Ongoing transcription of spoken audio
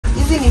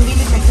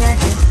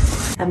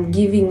I'm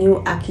giving you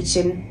a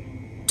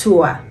kitchen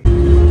tour.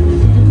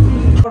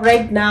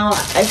 Right now,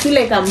 I feel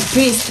like I'm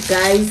pissed,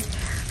 guys.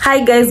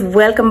 Hi guys,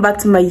 welcome back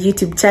to my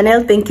YouTube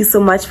channel. Thank you so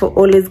much for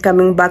always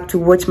coming back to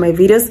watch my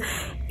videos.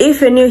 If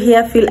you're new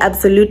here, feel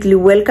absolutely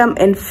welcome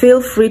and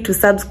feel free to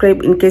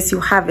subscribe in case you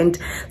haven't.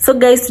 So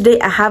guys, today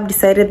I have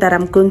decided that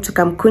I'm going to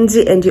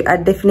Kamukunji and you are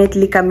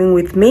definitely coming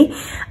with me.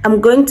 I'm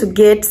going to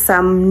get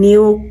some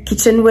new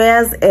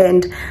kitchenwares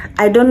and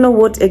I don't know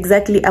what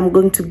exactly I'm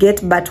going to get,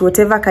 but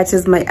whatever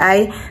catches my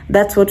eye,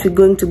 that's what we're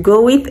going to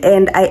go with.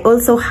 And I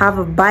also have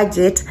a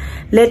budget.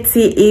 Let's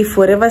see if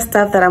whatever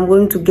stuff that I'm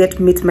going to get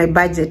meets my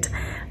budget.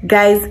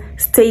 Guys,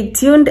 stay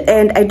tuned,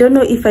 and I don't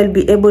know if I'll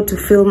be able to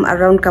film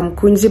around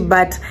Kamukunji,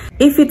 but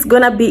if it's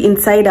gonna be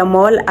inside a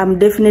mall, I'm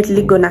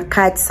definitely gonna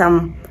catch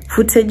some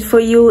footage for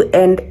you.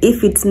 And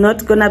if it's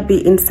not gonna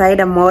be inside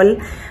a mall,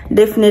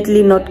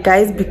 definitely not,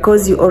 guys,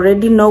 because you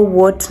already know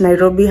what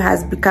Nairobi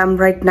has become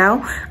right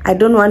now. I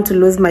don't want to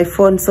lose my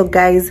phone, so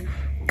guys,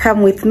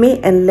 come with me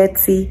and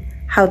let's see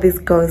how this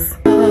goes.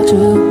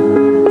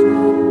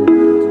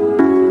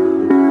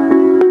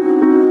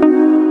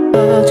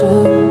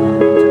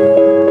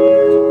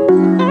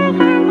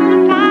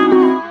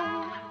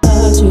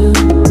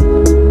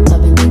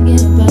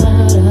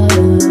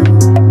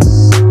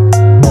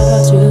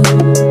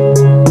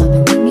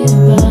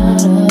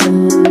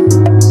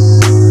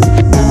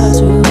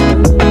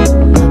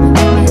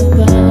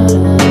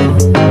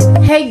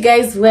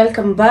 Guys,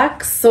 welcome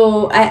back.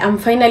 So I am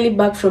finally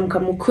back from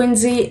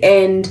Kamukunji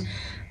and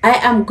I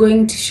am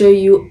going to show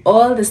you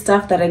all the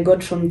stuff that I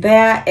got from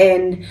there,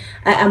 and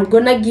I am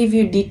gonna give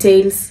you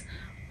details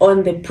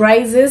on the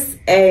prices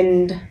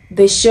and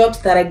the shops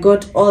that I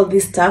got all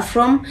this stuff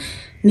from.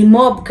 Ni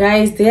mob,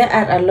 guys, there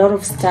are a lot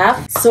of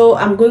stuff, so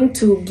I'm going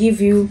to give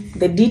you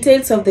the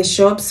details of the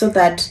shops so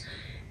that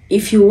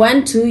if you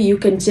want to, you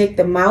can check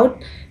them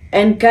out.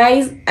 And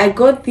guys, I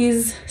got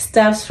these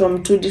stuffs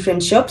from two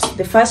different shops.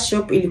 The first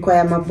shop ilikuwa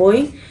ya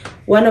maboy.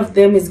 One of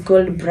them is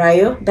called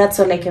Brayo. That's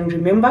all I can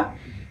remember.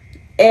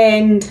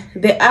 And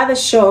the other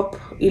shop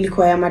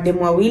ilikuwa ya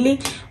mademu wawili.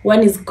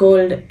 One is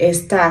called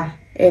Ester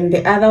and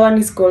the other one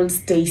is called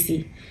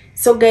Stacy.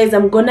 So guys,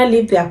 I'm gonna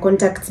leave their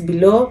contacts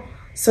below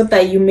so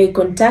that you may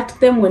contact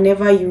them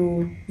whenever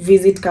you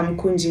visit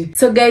Kamukunji.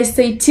 So guys,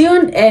 stay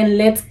tuned and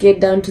let's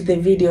get down to the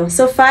video.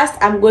 So first,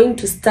 I'm going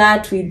to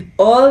start with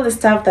all the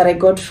stuff that I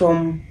got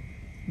from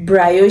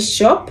Brayo's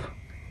shop,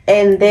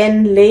 and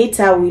then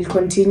later we'll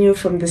continue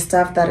from the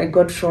stuff that I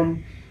got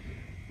from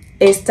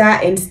Esther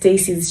and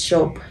Stacy's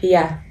shop.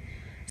 Yeah,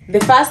 the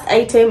first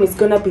item is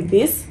gonna be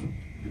this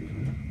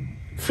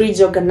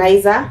fridge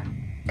organizer,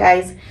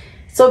 guys.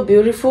 So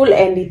beautiful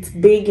and it's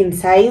big in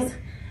size.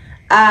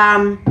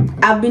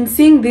 I've been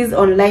seeing this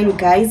online,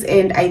 guys,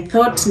 and I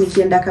thought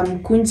nikienda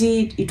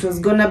Kamukunji it was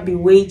gonna be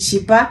way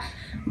cheaper,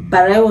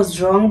 but I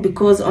was wrong,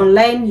 because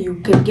online you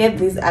can get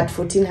this at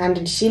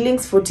 1400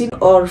 shillings, 14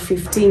 or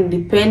 15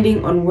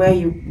 depending on where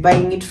you're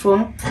buying it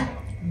from.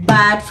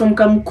 But from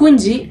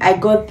Kamukunji I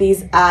got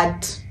this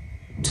at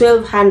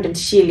 1200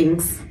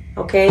 shillings,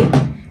 okay,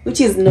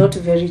 which is not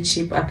very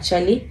cheap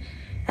actually.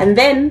 And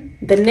then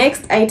the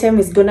next item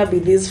is gonna be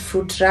this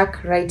fruit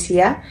rack right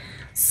here.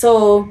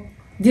 So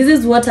this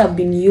is what I've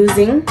been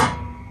using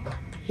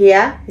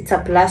here. It's a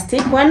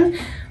plastic one,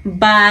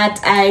 but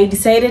I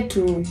decided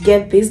to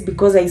get this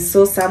because I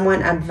saw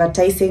someone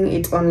advertising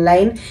it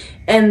online,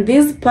 and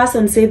this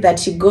person said that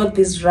she got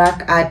this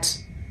rack at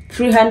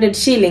 300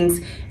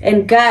 shillings.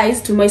 And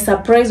guys, to my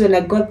surprise, when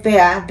I got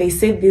there, they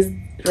said this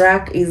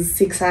rack is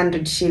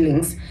 600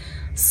 shillings.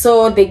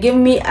 So they gave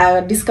me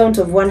a discount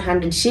of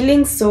 100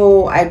 shillings,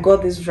 so I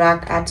got this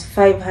rack at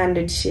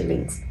 500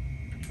 shillings,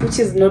 which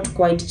is not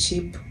quite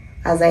cheap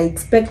as I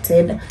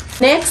expected.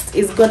 Next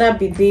is gonna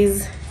be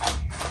these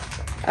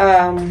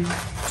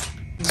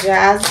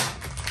jars.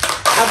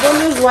 I've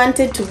always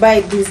wanted to buy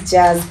these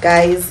jars,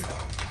 guys,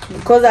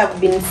 because I've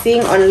been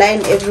seeing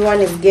online everyone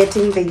is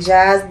getting the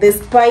jars, the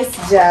spice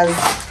jars.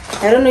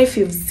 I don't know if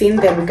you've seen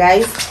them,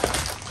 guys,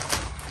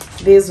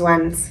 these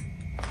ones.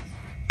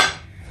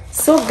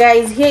 So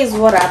guys, here is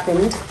what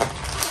happened.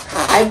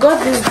 I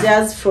got these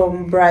jars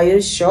from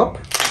Brayo's shop,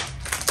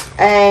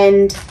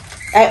 and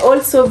I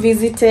also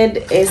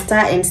visited Esther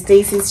and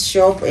Stacy's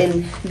shop,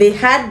 and they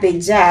had the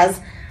jars,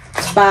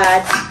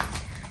 but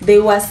they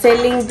were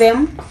selling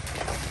them.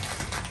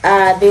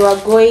 They were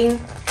going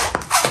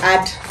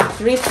at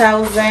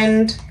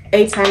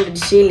 3,800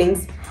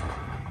 shillings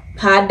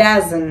per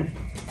dozen,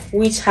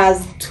 which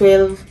has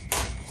 12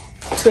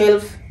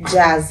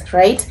 jars,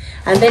 right?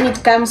 And then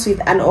it comes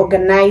with an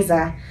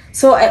organizer.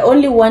 So I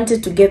only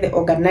wanted to get the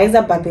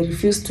organizer, but they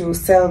refused to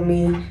sell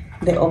me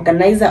the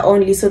organizer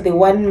only, so they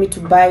want me to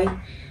buy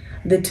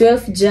the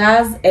 12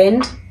 jars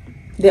and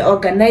the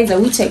organizer,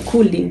 which I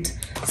couldn't.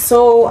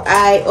 So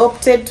I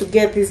opted to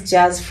get these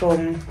jars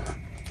from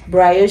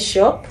Brayo's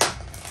shop.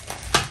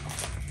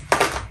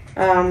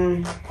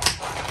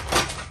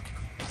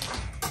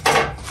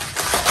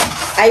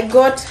 I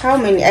got how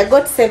many? I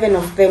got 7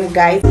 of them,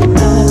 guys.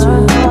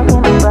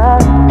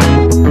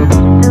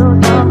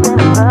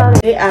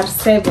 are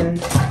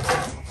 7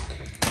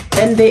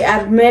 and they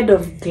are made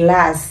of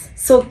glass.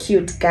 So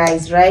cute,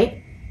 guys,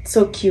 right?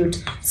 So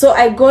cute. So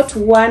I got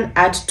one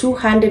at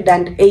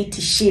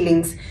 280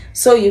 shillings.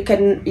 So you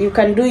can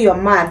do your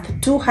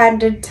math.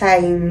 200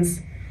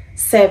 times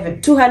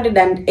 7,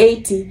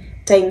 280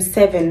 times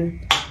 7.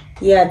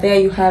 Yeah, there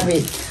you have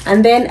it.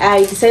 And then I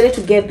decided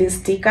to get these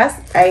stickers.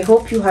 I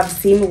hope you have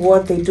seen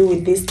what they do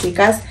with these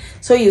stickers.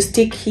 So you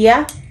stick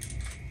here,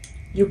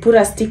 you put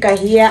a sticker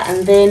here,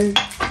 and then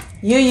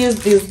you use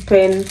this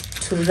pen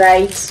to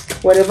write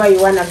whatever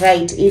you want to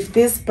write. If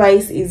this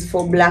spice is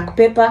for black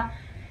pepper,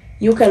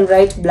 you can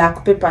write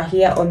black pepper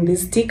here on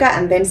this sticker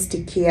and then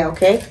stick here,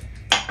 okay?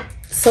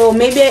 So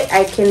maybe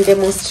I can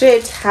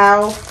demonstrate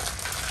how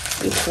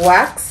it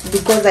works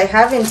because I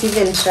haven't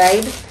even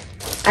tried.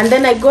 And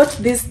then I got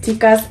these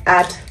stickers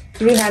at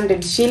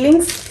 300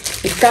 shillings.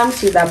 It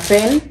comes with a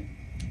pen,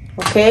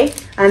 okay?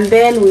 And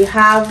then we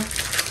have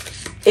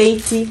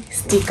 80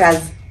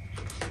 stickers,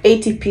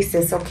 80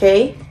 pieces,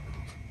 okay?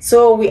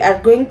 So we are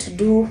going to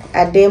do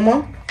a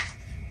demo.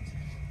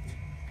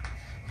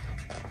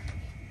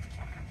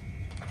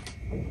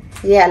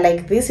 Yeah,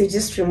 like this. You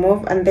just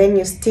remove and then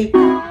you stick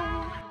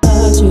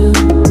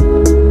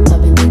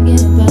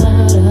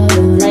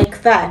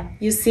like that.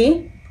 You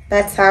see?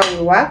 That's how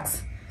it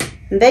works.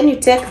 And then you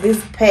take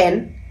this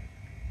pen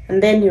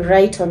and then you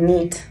write on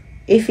it.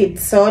 If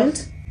it's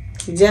salt,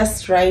 you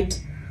just write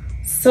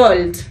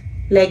salt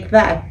like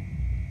that.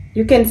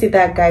 You can see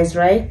that, guys,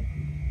 right?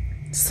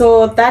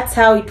 So that's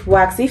how it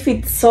works. If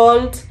it's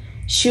salt,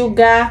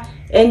 sugar,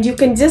 and you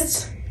can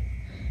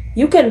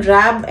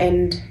rub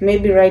and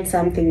maybe write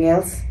something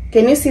else.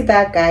 Can you see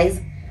that,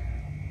 guys?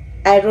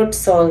 I wrote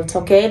salt,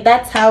 okay?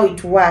 That's how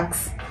it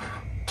works.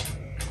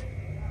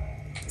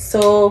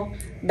 So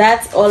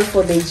that's all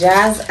for the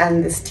jars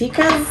and the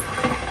stickers.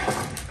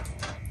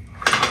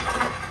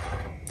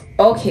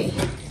 Okay,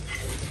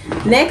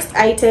 next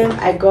item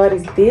I got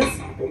is this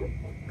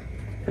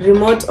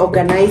remote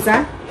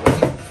organizer.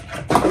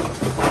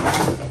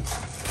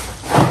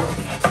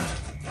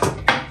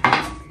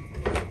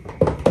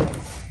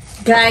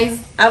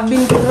 Guys, I've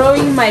been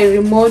throwing my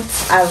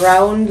remotes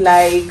around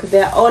like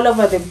they're all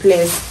over the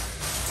place.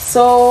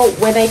 So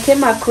when I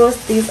came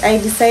across this, I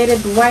decided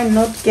why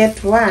not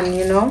get one,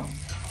 you know?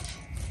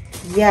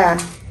 Yeah,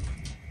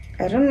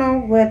 I don't know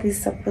where this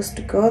is supposed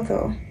to go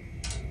though.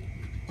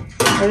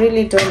 I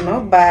really don't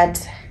know,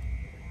 but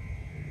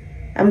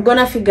I'm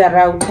gonna figure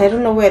out. I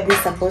don't know where this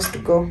is supposed to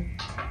go.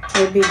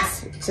 Maybe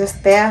it's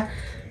just there.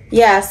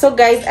 Yeah, so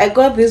guys, I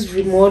got this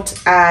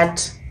remote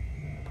at,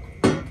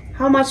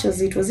 how much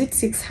was it? Was it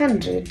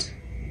 600?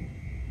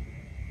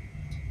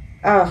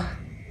 Oh,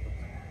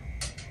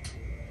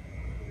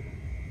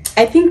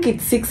 I think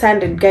it's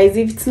 600, guys.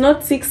 If it's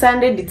not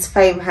 600, it's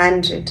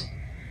 500.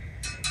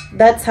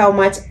 That's how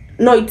much.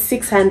 No, it's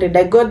 600.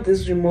 I got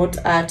this remote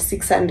at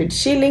 600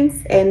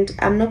 shillings and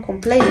I'm not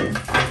complaining.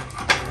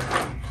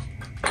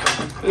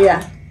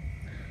 Yeah.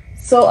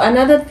 So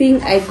another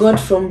thing I got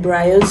from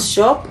Briar's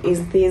shop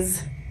is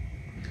this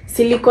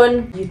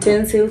silicone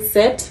utensil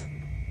set.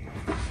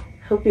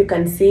 Hope you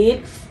can see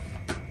it.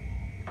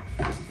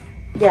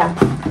 Yeah,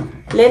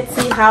 let's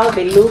see how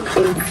they look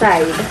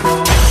inside.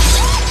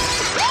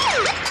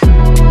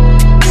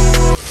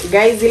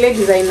 Guys, ile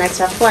design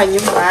nachafua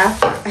nyumba.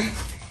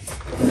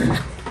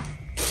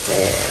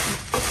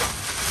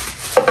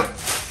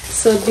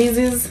 So this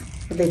is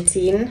the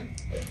tin.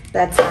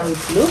 That's how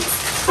it looks.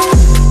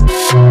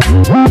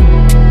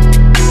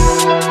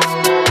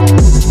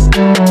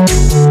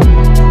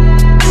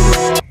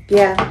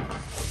 Yeah,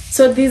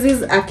 so this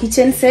is a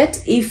kitchen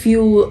set. If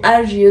you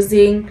are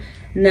using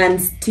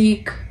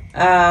non-stick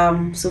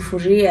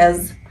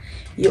sufurias,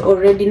 you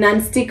already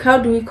non-stick, how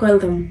do we call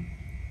them,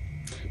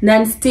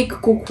 non-stick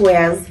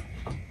cookwares,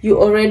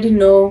 you already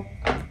know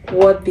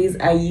what these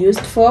are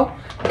used for.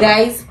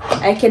 Guys,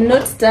 I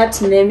cannot start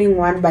naming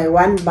one by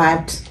one,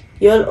 but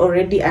you'll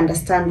already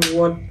understand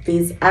what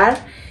these are.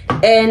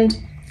 And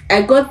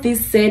I got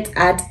this set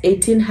at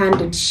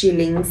 1800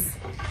 shillings.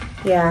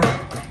 Yeah.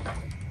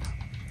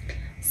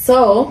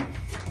 So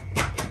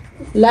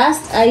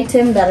last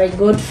item that I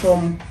got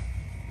from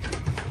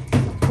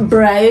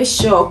Briar's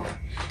shop,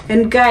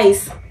 and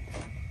guys,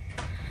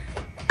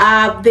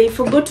 they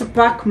forgot to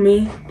pack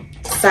me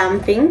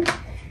something.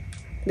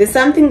 There's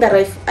something that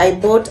I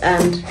bought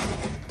and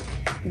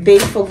they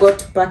forgot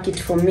to pack it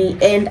for me,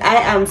 and I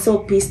am so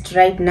pissed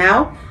right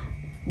now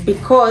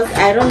because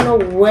I don't know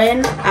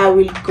when I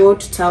will go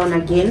to town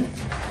again,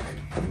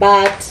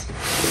 but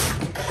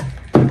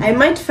I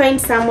might find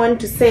someone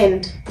to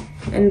send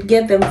and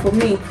get them for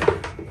me.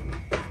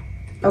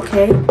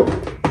 Okay,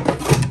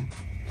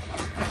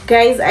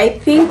 guys, I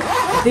think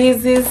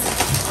this is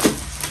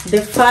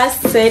the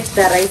first set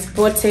that I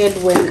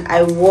spotted when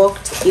I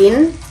walked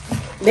in.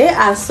 They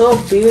are so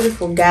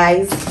beautiful,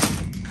 guys,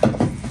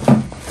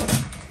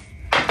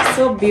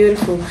 so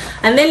beautiful.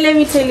 And then let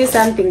me tell you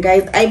something,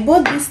 guys. I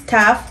bought this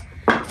stuff.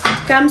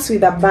 It comes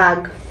with a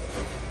bag.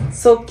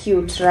 So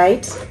cute,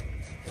 right?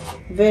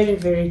 Very,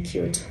 very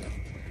cute.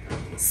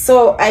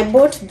 So I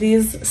bought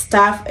these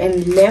stuff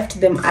and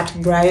left them at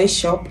Brayo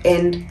shop,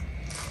 and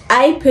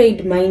I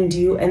paid, mind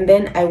you, and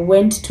then I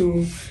went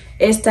to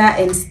Esther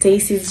and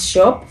Stacy's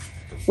shop.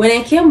 When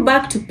I came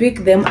back to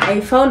pick them,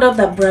 I found out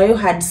that Brayo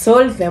had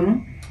sold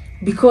them,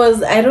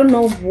 because I don't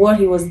know what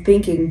he was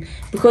thinking,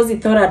 because he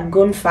thought I'd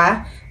gone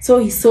far. So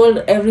he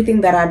sold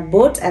everything that I'd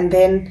bought, and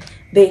then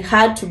they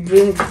had to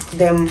bring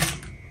them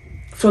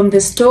from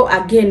the store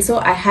again, so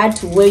I had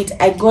to wait.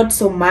 I got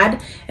so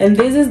mad, and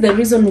this is the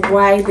reason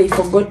why they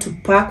forgot to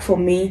pack for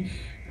me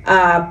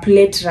a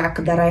plate rack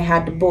that I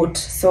had bought.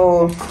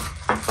 So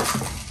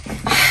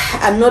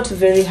I'm not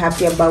very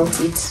happy about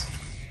it.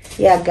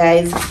 Yeah,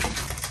 guys,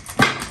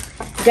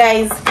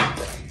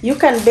 you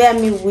can bear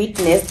me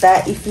witness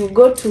that if you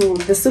go to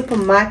the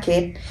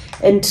supermarket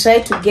and try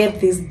to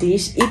get this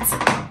dish,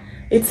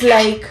 it's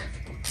like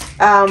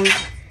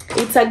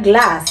it's a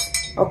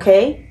glass,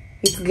 okay?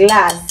 It's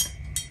glass,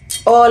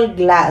 all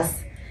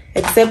glass,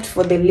 except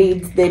for the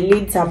lids. The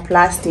lids are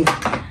plastic.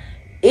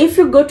 If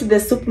you go to the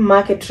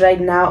supermarket right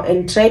now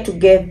and try to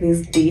get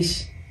this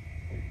dish,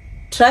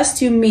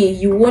 trust you me,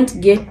 you won't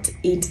get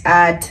it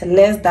at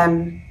less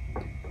than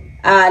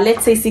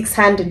let's say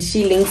 600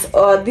 shillings.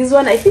 Or this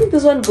one, I think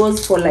this one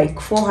goes for like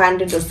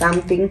 400 or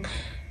something,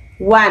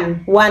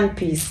 one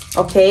piece,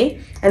 okay?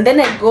 And then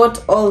I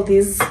got all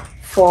these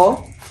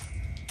four.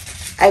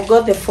 I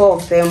got the 4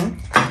 of them.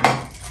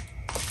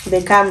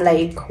 They come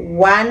like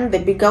one, the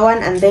bigger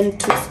one, and then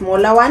 2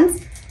 smaller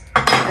ones.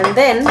 And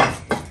then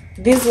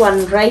this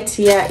one right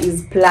here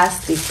is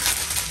plastic,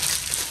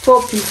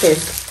 4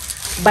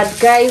 pieces. But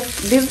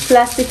guys, this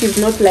plastic is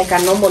not like a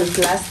normal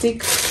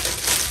plastic.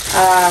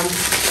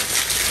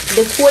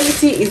 The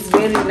quality is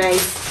very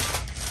nice.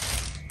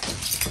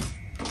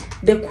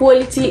 The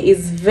quality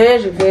is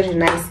very, very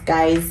nice,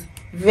 guys.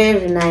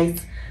 Very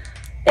nice.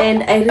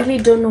 And I really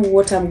don't know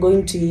what I'm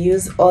going to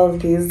use all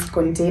these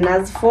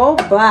containers for,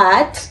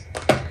 but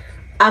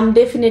I'm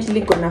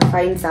definitely gonna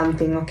find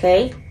something,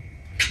 okay?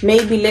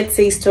 Maybe, let's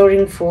say,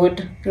 storing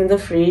food in the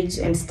fridge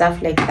and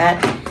stuff like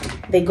that.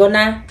 They're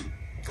gonna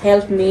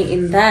help me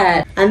in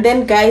that. And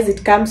then, guys,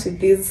 it comes with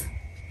this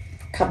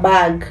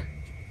bag,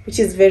 which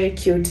is very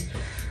cute.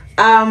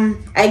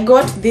 I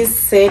got this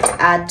set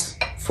at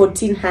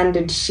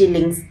 1400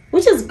 shillings,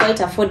 which is quite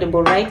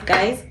affordable, right,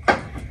 guys?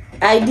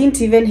 I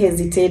didn't even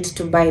hesitate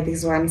to buy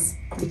these ones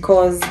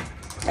because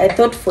I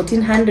thought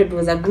 1400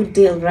 was a good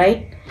deal,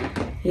 right?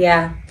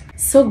 Yeah.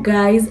 So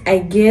guys, I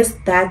guess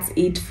that's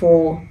it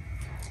for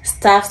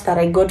stuffs that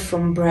I got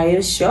from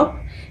Brayo's shop.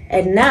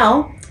 And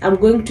now I'm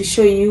going to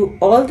show you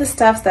all the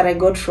stuffs that I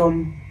got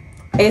from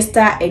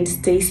Esther and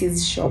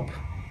Stacy's shop.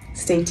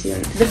 Stay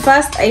tuned. The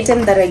first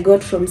item that I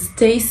got from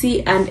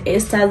Stacy and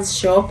Esther's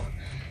shop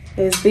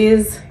is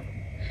this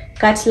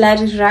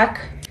cutlery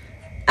rack.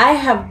 I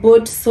have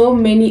bought so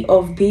many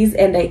of these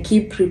and I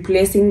keep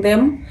replacing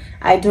them.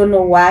 I don't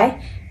know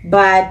why,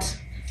 but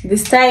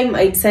this time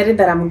I decided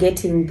that I'm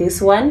getting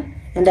this one,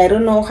 and I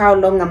don't know how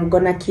long I'm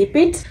gonna keep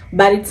it,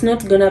 but it's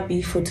not gonna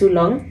be for too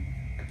long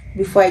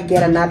before I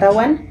get another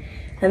one.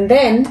 And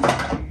then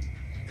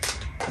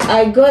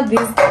I got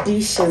these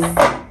dishes.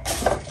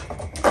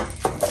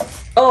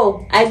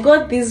 Oh, I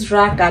got this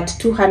rack at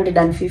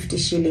 250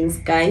 shillings,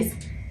 guys,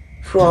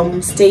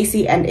 from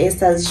Stacy and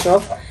Esther's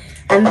shop.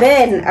 And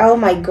then, oh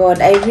my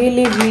god, I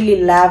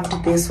really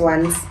loved these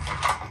ones.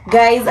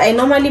 Guys, I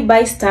normally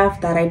buy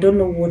stuff that I don't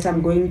know what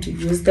I'm going to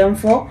use them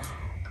for,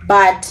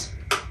 but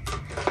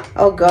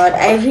oh god,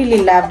 I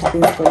really loved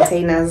these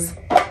containers.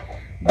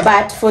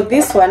 But for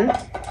this one,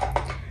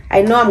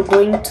 I know I'm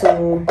going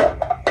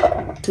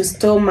to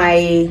store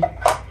my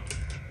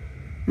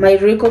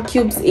Rico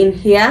cubes in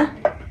here.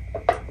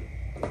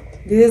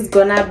 This is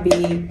gonna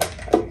be,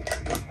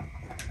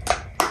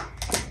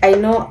 I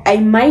know I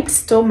might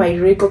store my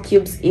Rico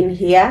cubes in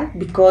here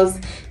because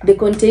the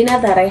container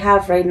that I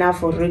have right now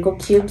for Rico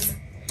cubes,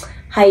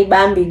 hi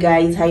Bambi,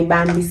 guys, hi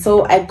Bambi.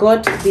 So I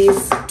got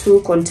these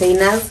 2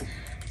 containers.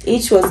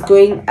 Each was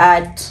going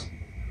at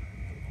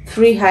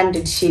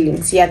 300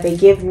 shillings. Yeah, they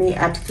gave me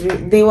at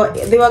they were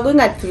going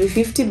at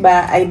 350,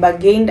 but I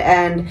bargained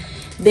and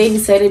they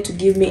decided to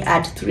give me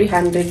at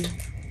 300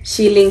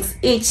 shillings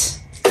each,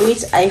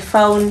 which I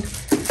found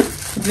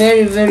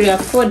very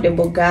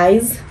affordable,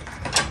 guys.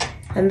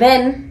 And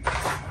then,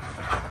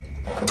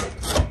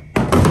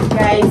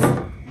 guys,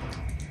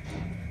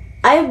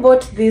 I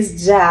bought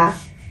this jar.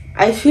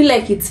 I feel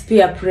like it's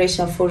peer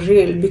pressure for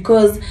real,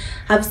 because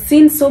I've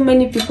seen so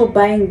many people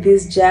buying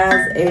these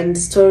jars and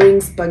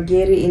storing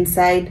spaghetti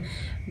inside.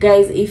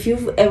 Guys, if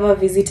you've ever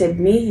visited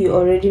me, you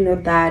already know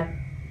that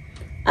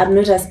I'm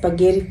not a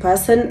spaghetti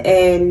person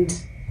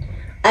and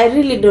I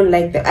really don't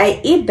like them.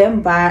 I eat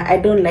them, but I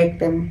don't like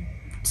them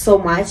so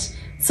much.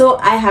 So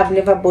I have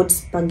never bought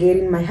spaghetti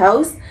in my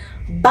house.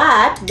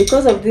 But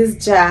because of this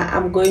jar,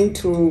 I'm going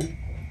to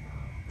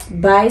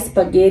buy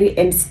spaghetti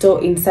and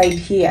store inside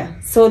here.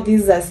 So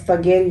this is a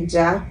spaghetti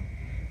jar.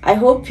 I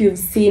hope you've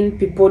seen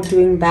people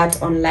doing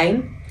that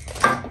online,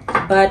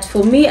 but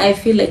for me, I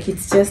feel like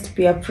it's just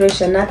peer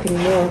pressure, nothing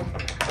more.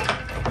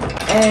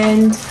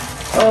 And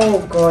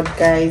Oh God,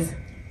 guys,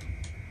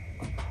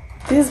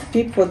 these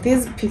people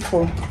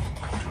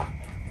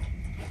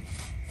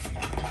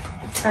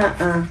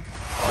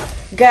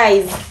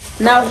guys,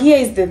 now here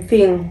is the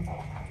thing,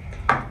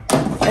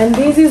 and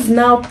this is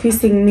now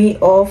pissing me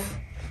off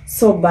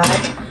so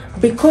bad,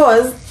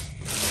 because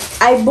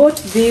I bought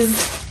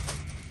these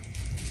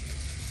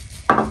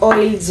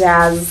oil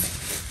jars.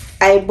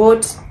 I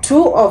bought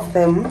 2 of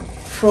them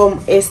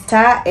from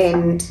Ester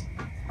and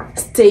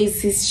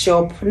Stacy's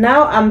shop.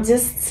 Now I'm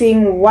just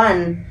seeing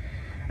one.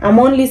 I'm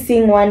only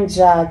seeing 1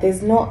 jar.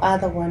 There's no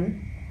other one.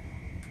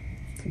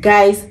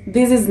 Guys,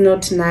 this is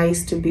not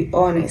nice, to be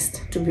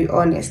honest.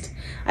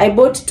 I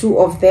bought 2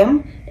 of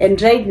them,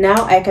 and right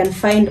now I can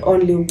find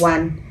only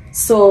 1.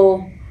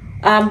 So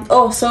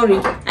oh sorry,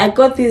 I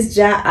got this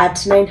jar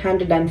at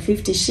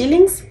 950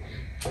 shillings,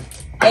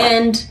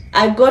 and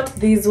I got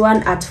this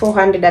one at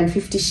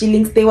 450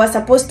 shillings. They were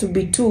supposed to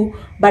be 2,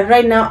 but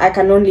right now I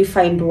can only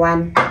find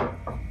 1,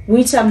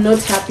 which I'm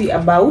not happy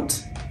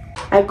about.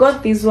 I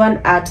got this one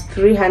at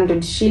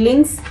 300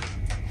 shillings.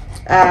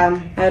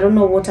 I don't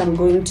know what I'm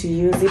going to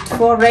use it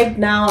for right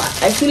now.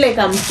 I feel like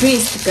I'm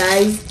pissed,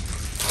 guys.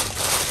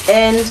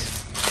 And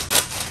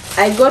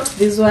I got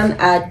this one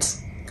at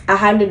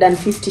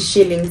 150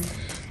 shillings.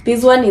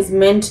 This one is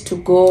meant to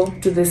go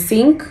to the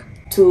sink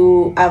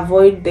to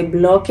avoid the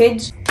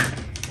blockage.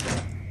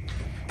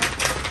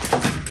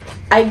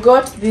 I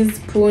got these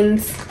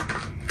spoons.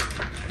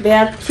 They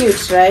are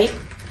cute, right?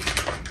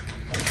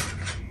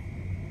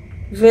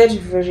 Very,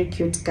 very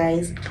cute,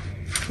 guys.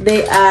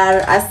 They are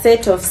a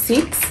set of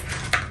 6,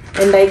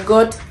 and I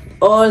got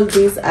all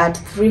these at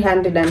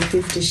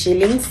 350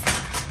 shillings.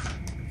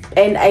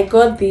 And I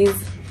got this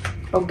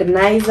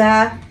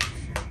organizer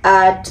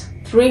at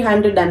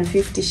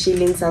 350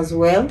 shillings as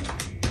well.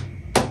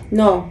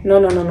 No.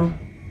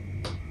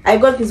 I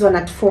got this one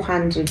at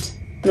 400,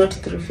 not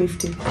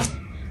 350.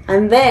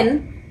 And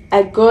then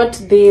I got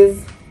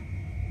this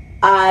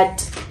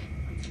at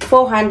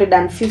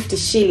 450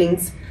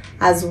 shillings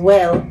as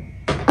well.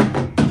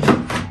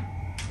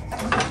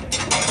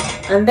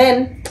 And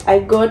then I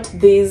got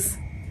this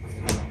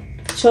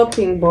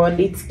chopping board.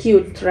 It's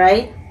cute,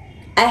 right?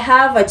 I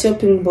have a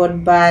chopping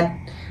board, but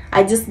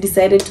I just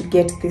decided to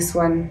get this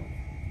one.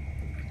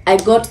 I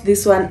got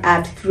this one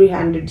at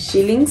 300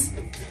 shillings.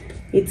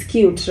 It's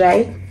cute,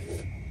 right?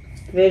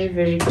 Very,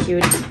 very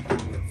cute.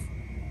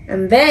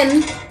 And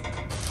then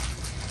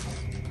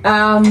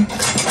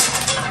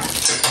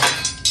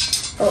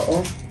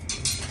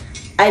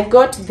I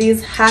got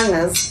these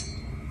hangers.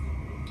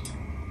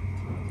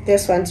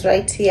 This one's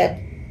right here.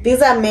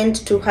 These are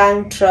meant to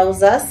hang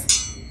trousers.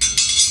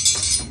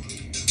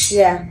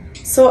 Yeah,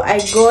 so I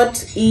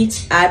got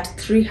each at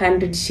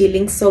 300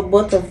 shillings, so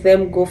both of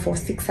them go for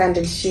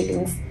 600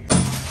 shillings.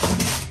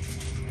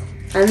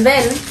 And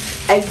then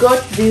I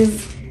got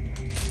this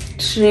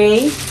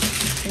tray.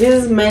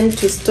 This is meant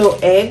to store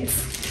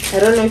eggs. I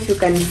don't know if you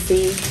can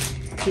see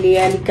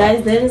clearly,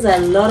 guys. There is a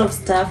lot of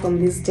stuff on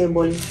this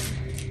table.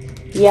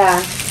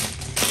 Yeah,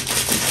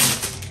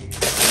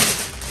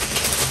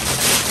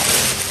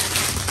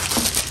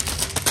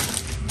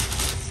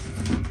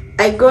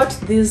 I got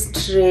this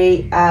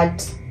tray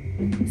at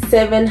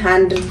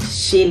 700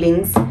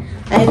 shillings.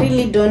 I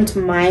really don't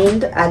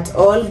mind at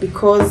all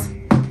because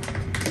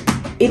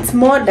it's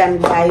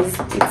modern, guys.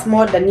 It's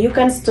modern. You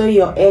can store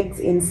your eggs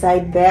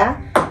inside there,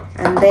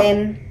 and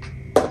then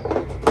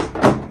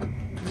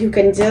you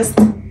can just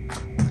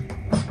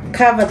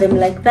cover them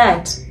like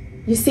that.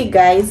 You see,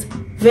 guys,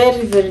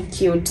 very, very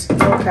cute.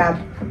 Look up.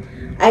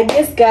 I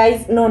guess,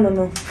 guys,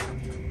 no.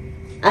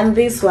 And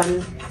this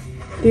one,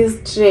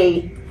 this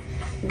tray.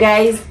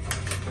 Guys,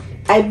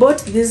 I bought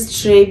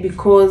this tray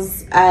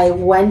because I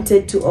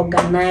wanted to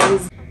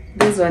organize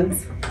these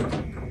ones.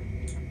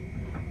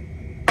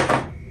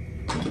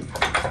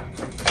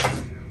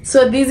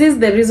 So this is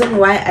the reason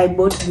why I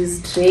bought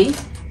this tray,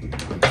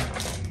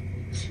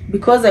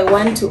 because I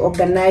want to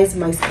organize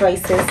my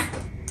spices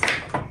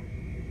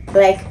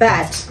like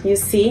that. You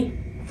see,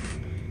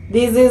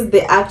 this is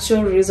the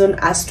actual reason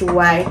as to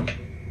why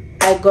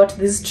I got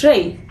this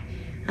tray.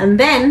 And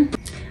then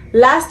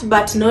last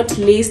but not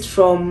least,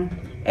 from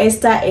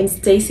Ester and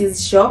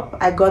Stacy's shop,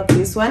 I got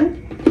this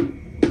one.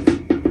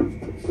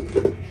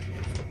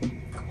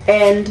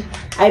 And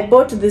I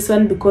bought this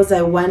one because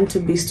I want to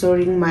be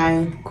storing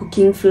my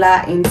cooking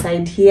flour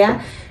inside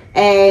here.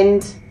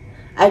 And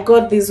I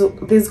got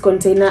this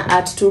container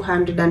at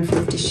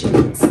 250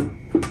 shillings.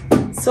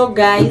 So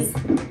guys,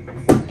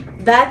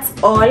 that's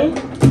all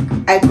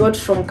I got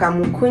from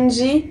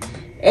Kamukunji.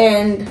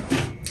 And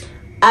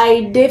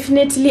I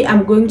definitely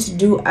am going to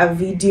do a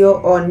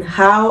video on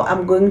how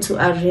I'm going to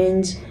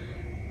arrange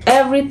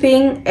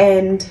everything,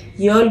 and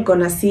you're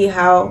gonna see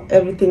how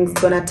everything's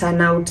gonna turn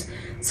out.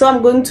 So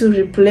I'm going to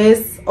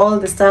replace all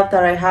the stuff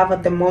that I have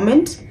at the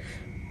moment,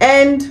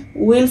 and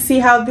we'll see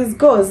how this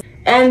goes.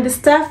 And the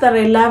stuff that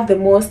I love the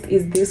most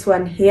is this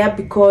one here,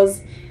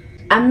 because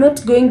I'm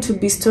not going to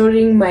be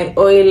storing my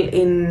oil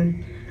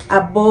in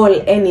a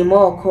bowl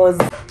anymore, because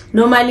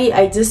normally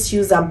I just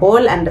use a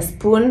bowl and a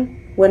spoon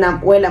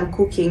while I'm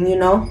cooking, you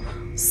know.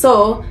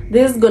 So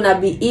this is gonna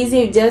be easy.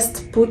 You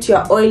just put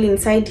your oil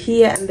inside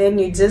here, and then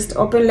you just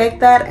open like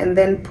that and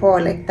then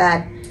pour like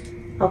that.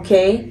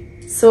 Okay,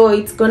 so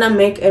it's gonna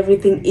make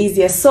everything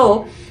easier.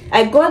 So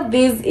I got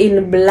these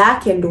in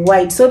black and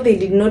white, so they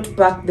did not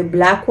pack the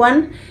black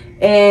one,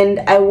 and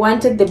I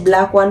wanted the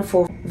black one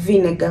for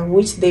vinegar,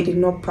 which they did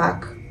not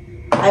pack.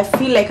 I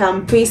feel like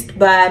I'm pissed,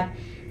 but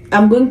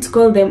I'm going to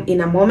call them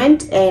in a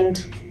moment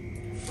and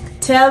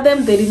tell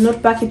them they did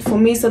not pack it for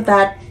me, so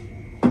that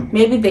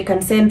maybe they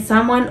can send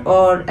someone,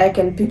 or I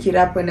can pick it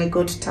up when I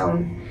go to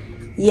town.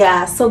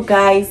 Yeah, so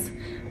guys,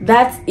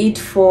 that's it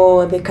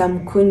for the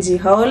Kamukunji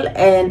haul,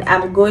 and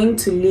I'm going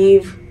to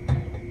leave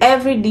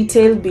every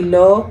detail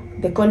below,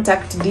 the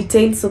contact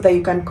details, so that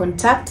you can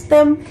contact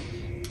them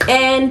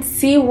and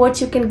see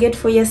what you can get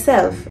for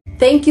yourself.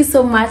 Thank you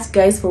so much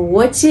guys for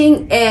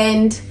watching,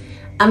 and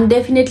I'm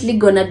definitely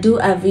gonna do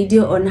a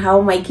video on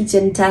how my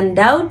kitchen turned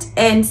out,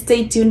 and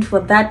stay tuned for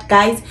that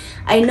guys.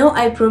 I know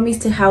I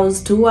promised a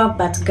house tour,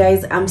 but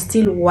guys, I'm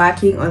still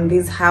working on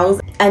this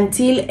house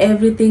until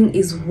everything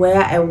is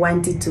where I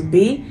want it to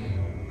be.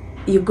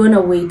 You're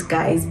gonna wait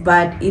guys,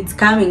 but it's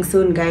coming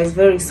soon guys,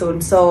 very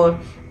soon. So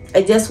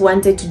I just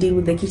wanted to deal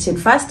with the kitchen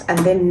first, and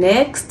then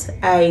next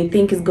I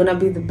think it's gonna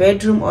be the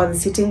bedroom or the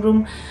sitting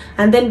room,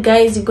 and then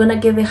guys, you're gonna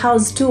get the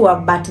house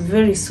tour. But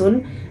very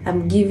soon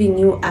I'm giving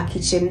you a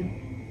kitchen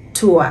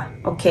tour.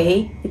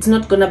 Okay, it's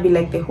not gonna be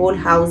like the whole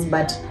house,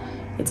 but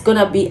it's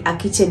gonna be a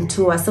kitchen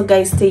tour. So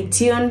guys, stay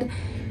tuned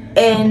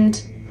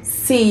and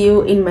see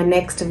you in my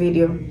next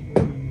video.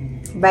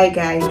 Bye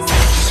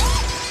guys.